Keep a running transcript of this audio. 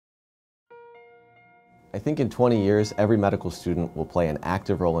I think in 20 years, every medical student will play an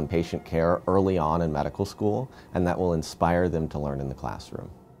active role in patient care early on in medical school, and that will inspire them to learn in the classroom.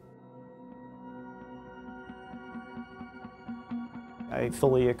 I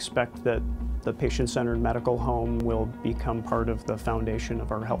fully expect that the patient-centered medical home will become part of the foundation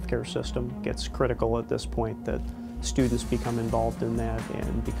of our healthcare system. It's critical at this point that students become involved in that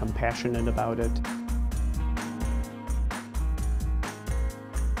and become passionate about it.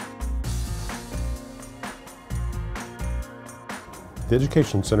 The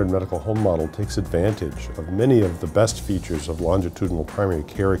education-centered medical home model takes advantage of many of the best features of longitudinal primary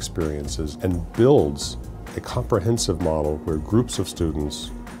care experiences and builds a comprehensive model where groups of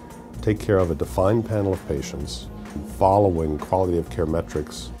students take care of a defined panel of patients following quality of care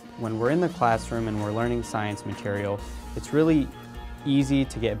metrics. When we're in the classroom and we're learning science material, it's really easy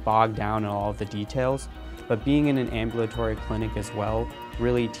to get bogged down in all of the details, but being in an ambulatory clinic as well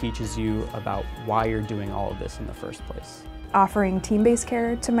really teaches you about why you're doing all of this in the first place. Offering team-based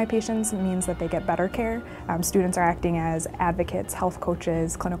care to my patients means that they get better care. Students are acting as advocates, health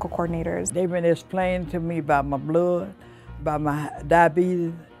coaches, clinical coordinators. They've been explaining to me about my blood, about my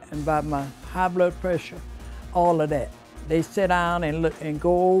diabetes, and about my high blood pressure, all of that. They sit down and look and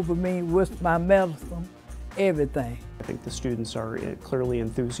go over me with my medicine, everything. I think the students are clearly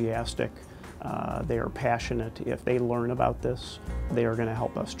enthusiastic. They are passionate. If they learn about this, they are going to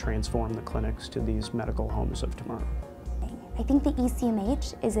help us transform the clinics to these medical homes of tomorrow. I think the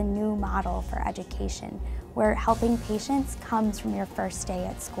ECMH is a new model for education, where helping patients comes from your first day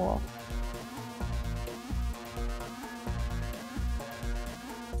at school.